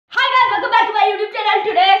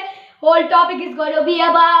our topic is going to be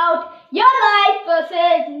about your life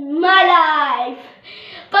versus my life.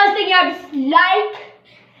 First thing, you have to like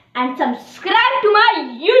and subscribe to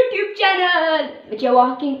my YouTube channel, which you're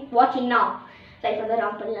watching now. Sorry for the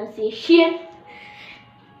wrong pronunciation.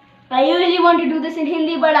 I usually want to do this in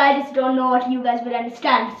Hindi, but I just don't know what you guys will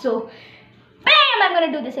understand. So, bam! I'm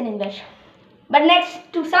going to do this in English. But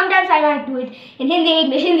sometimes I might do it in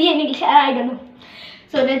English, I don't know.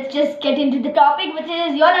 So let's just get into the topic, which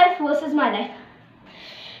is your life versus my life.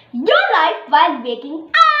 Your life while waking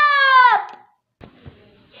up!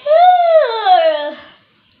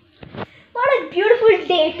 What a beautiful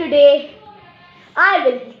day today. I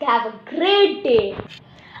will have a great day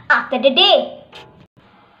after the day.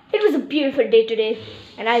 It was a beautiful day today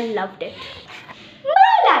and I loved it.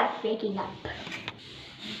 My life waking up.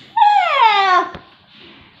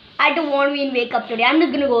 I don't want to wake up today. I'm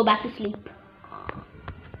just going to go back to sleep.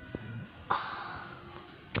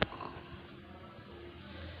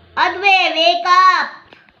 Adve, wake up!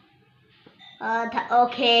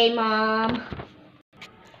 Okay, Mom.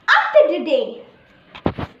 After the day,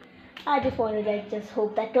 I just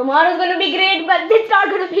hope that tomorrow is going to be great, but it's not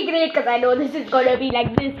going to be great because I know this is going to be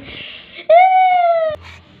like this.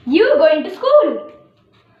 You going to school?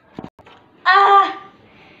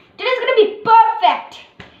 Today's going to be perfect.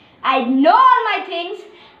 I know all my things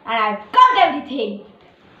and I've got everything.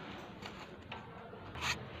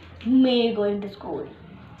 Me going to school.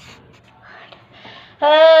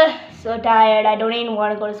 So tired. I don't even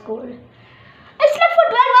want to go to school. I slept for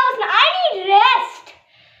 12 hours now. I need rest.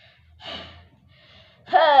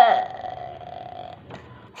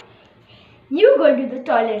 You go to the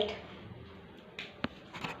toilet.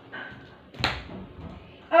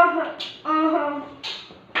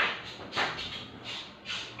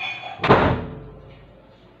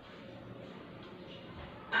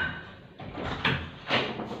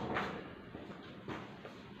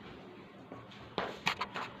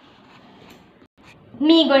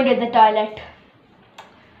 Me going to the toilet.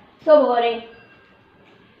 So boring.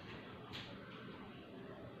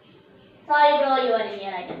 Sorry bro, you are in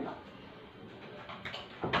here, I don't know.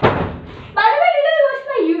 By the way, did you watch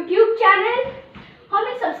my YouTube channel? How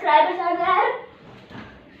many subscribers are there?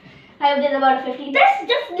 I hope there's about 50. That's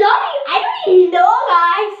just naughty. I don't even know,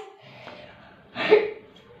 guys.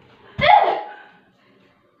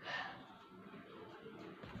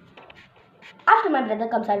 After my brother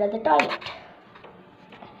comes out of the toilet.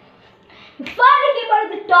 Finally came out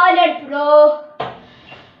of the toilet, bro.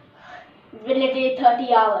 Literally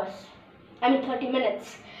 30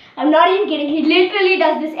 minutes. I'm not even kidding. He literally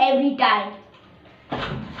does this every time.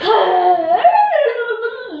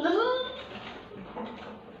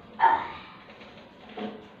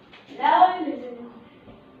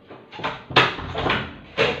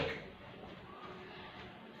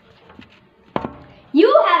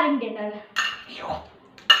 You having dinner?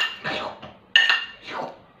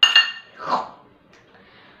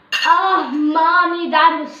 Oh, mommy,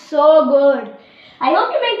 that was so good. I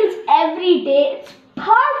hope you make this every day. It's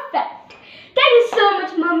perfect. Thank you so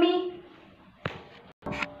much, mommy.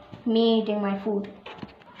 Me eating my food.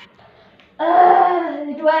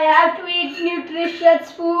 Do I have to eat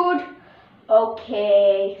nutritious food?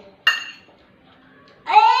 Okay.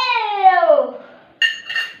 Ew.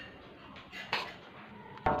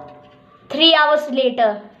 3 hours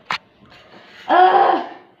later.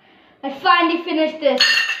 I finally finished this.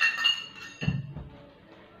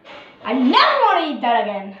 I never want to eat that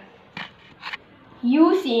again.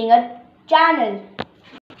 You seeing a channel.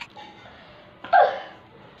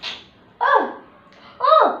 Oh,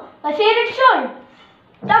 my favorite show.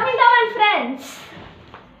 Talking Tom and Friends.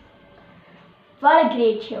 What a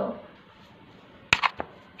great show.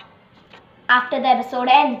 After the episode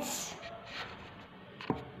ends.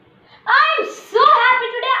 I'm so happy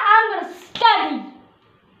today. I'm going to study.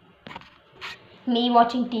 Me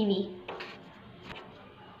watching TV.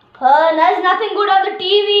 There's nothing good on the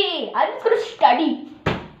TV. I'm just going to study.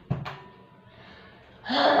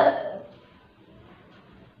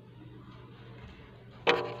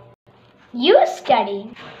 You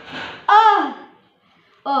study.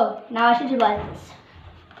 Oh, now I should revise this.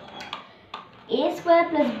 A square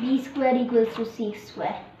plus B square equals to C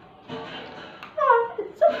square. Oh,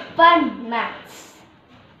 it's so fun, maths.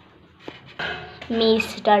 Me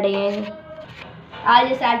studying. I'll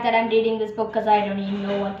just add that I'm reading this book because I don't even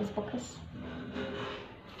know what this book is.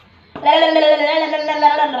 I'm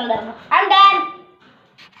done.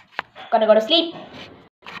 Gonna go to sleep.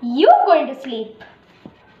 You going to sleep.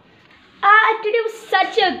 Today was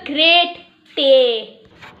such a great day.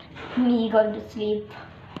 Me going to sleep.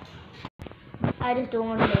 I just don't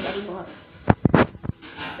want to live anymore. Sucks.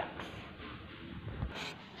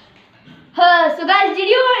 So guys, did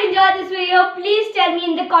you enjoy this video? Please tell me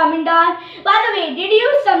in the comment down. By the way, did you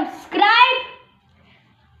subscribe?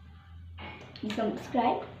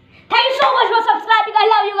 Subscribe. Thank you so much for subscribing. I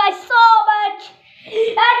love you guys so much.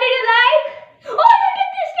 And did you like? Oh, you did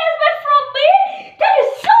this test from me. Thank you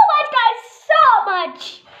so much, guys. So much.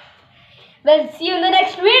 We'll see you in the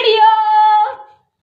next video.